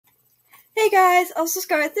Hey guys, also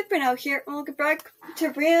Scarlet the Brino here, and welcome back to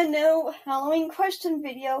a brand new Halloween question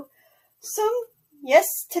video. Yes,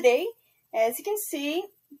 today, as you can see,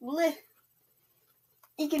 that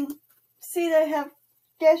I have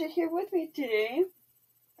Gadget here with me today.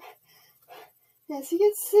 As you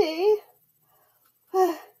can see,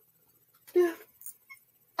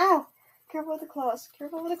 ow, careful with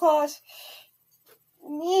the claws,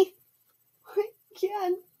 Me,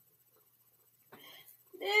 again,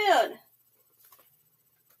 dude.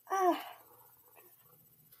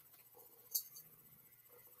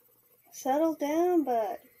 Settle down,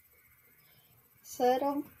 bud.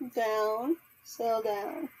 Settle down.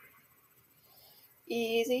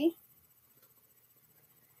 Easy.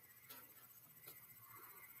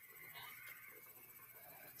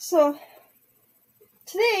 So,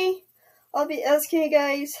 today, I'll be asking you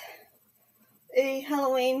guys a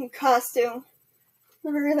Halloween costume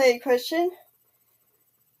related question.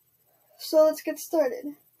 So, let's get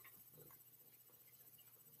started.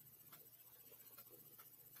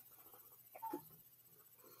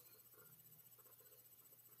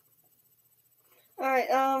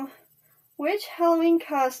 Alright, which Halloween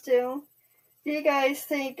costume do you guys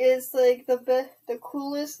think is like the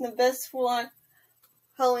coolest and the best one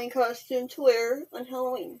Halloween costume to wear on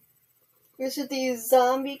Halloween? Is it the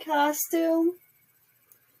zombie costume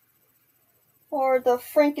or the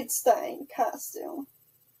Frankenstein costume?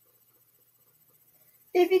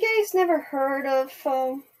 If you guys never heard of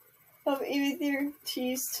either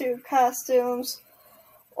these two costumes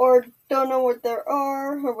or don't know what they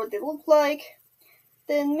are or what they look like,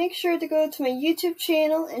 then make sure to go to my YouTube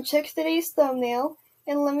channel and check today's thumbnail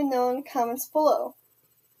and let me know in the comments below.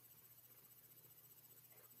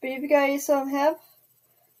 But if you guys have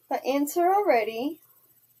an answer already,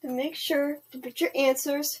 then make sure to put your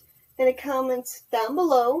answers in the comments down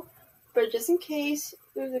below. But just in case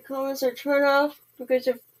if the comments are turned off because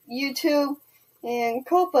of YouTube and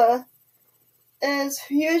Copa, as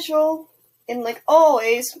usual and like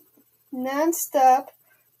always, non-stop,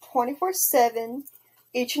 24/7,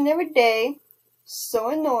 each and every day, so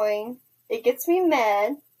annoying, it gets me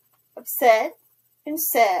mad, upset, and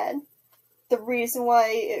sad. The reason why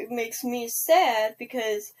it makes me sad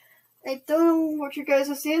because I don't know what your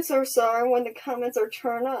guys' answers are when the comments are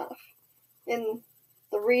turned off. And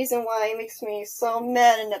the reason why it makes me so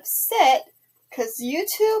mad and upset, because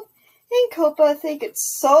YouTube and Copa think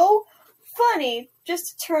it's so funny just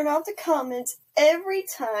to turn off the comments every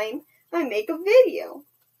time I make a video.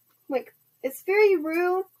 Like, it's very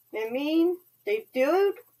rude and mean. They do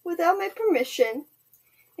it without my permission.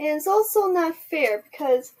 And it's also not fair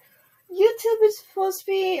because YouTube is supposed to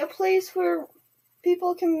be a place where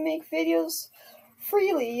people can make videos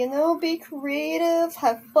freely, you know, be creative,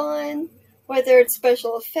 have fun, whether it's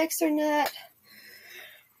special effects or not.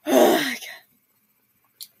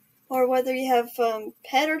 Or whether you have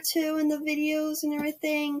pet or two in the videos and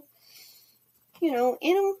everything.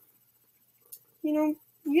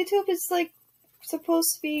 YouTube is like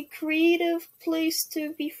supposed to be a creative place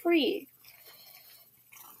to be free.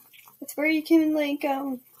 It's where you can like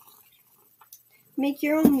make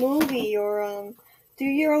your own movie or do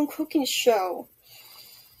your own cooking show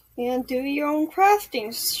and do your own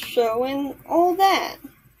crafting show and all that.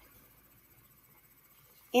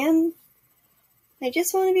 And I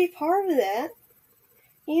just want to be part of that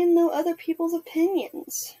and know other people's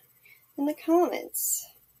opinions in the comments.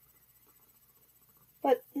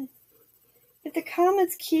 But if the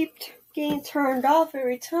comments keep getting turned off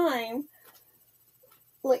every time,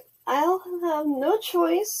 like, I'll have no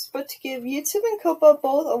choice but to give YouTube and Copa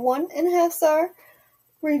both a 1.5-star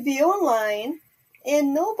review online,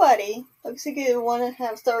 and nobody likes to get a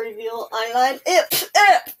 1.5-star review online.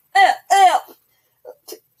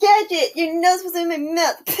 Gadget, your nose was in my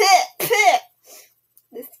mouth.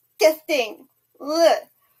 Disgusting. Ugh.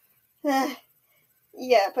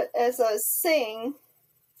 Yeah, but as I was saying,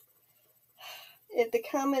 if the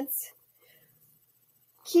comments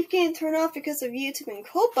keep getting turned off because of YouTube and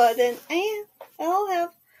Copa, then I'll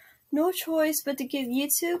have no choice but to give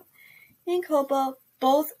YouTube and Copa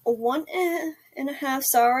both a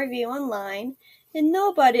 1.5-star review online, and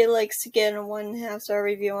nobody likes to get a 1.5-star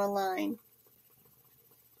review online.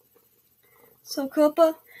 So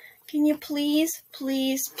Copa, can you please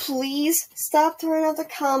stop turning off the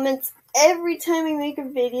comments every time I make a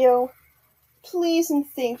video? Please and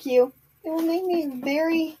thank you. It would make me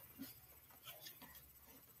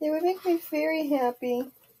very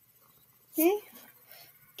happy. Okay?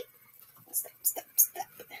 Stop.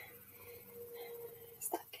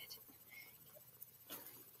 Stop, Gadget.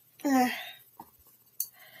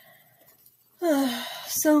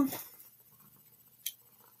 So,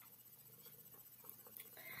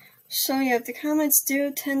 So yeah, if the comments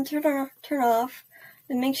do tend to turn off,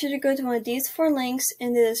 then make sure to go to one of these 4 links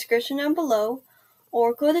in the description down below,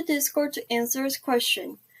 or go to Discord to answer his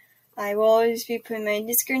question. I will always be putting my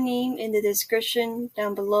Discord name in the description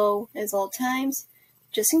down below as all times,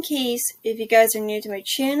 just in case if you guys are new to my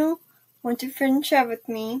channel, want to friend chat with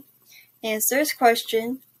me, answer his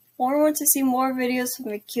question, or want to see more videos of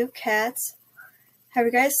my cute cats. Have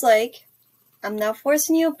you guys like? I'm not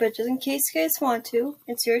forcing you, but just in case you guys want to,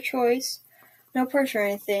 it's your choice. No pressure or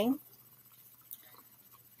anything.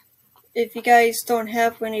 If you guys don't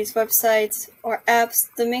have one of these websites or apps,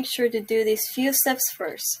 then make sure to do these few steps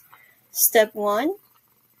first. Step 1,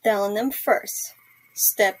 download them first.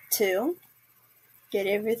 Step 2, get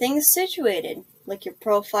everything situated, like your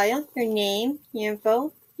profile, your name, your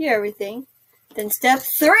info, your everything. Then step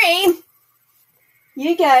 3,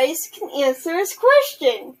 you guys can answer his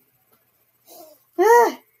question.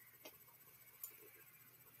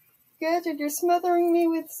 Gadget, you're smothering me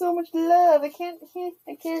with so much love. I can't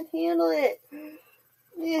handle it.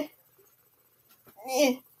 Yeah.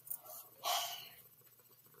 Yeah.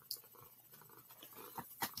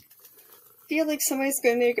 I feel like somebody's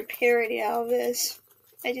gonna make a parody out of this.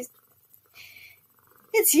 It's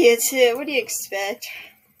YouTube. What do you expect?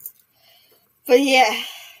 But yeah.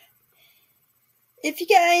 If you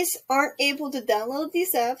guys aren't able to download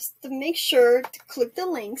these apps, then make sure to click the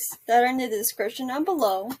links that are in the description down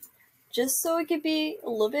below, just so it can be a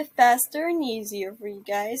little bit faster and easier for you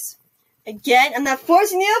guys. Again, I'm not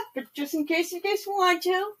forcing you, but just in case you guys want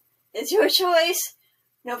to, it's your choice.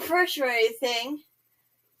 No pressure or anything.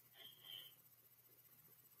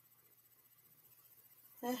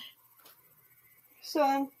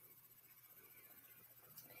 So,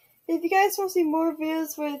 if you guys want to see more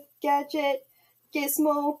videos with Gadget,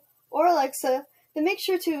 Gizmo, or Alexa, then make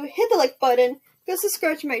sure to hit the like button, go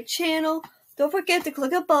subscribe to my channel, don't forget to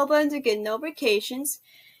click the bell button to get notifications,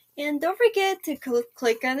 and don't forget to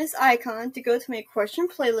click on this icon to go to my question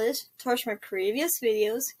playlist to watch my previous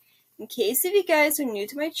videos, in case if you guys are new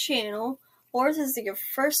to my channel, or this is your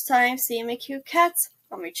first time seeing my cute cats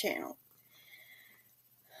on my channel.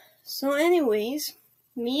 So anyways,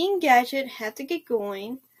 me and Gadget have to get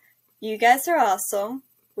going. You guys are awesome.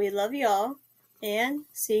 We love y'all. And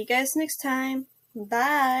see you guys next time.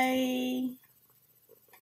 Bye.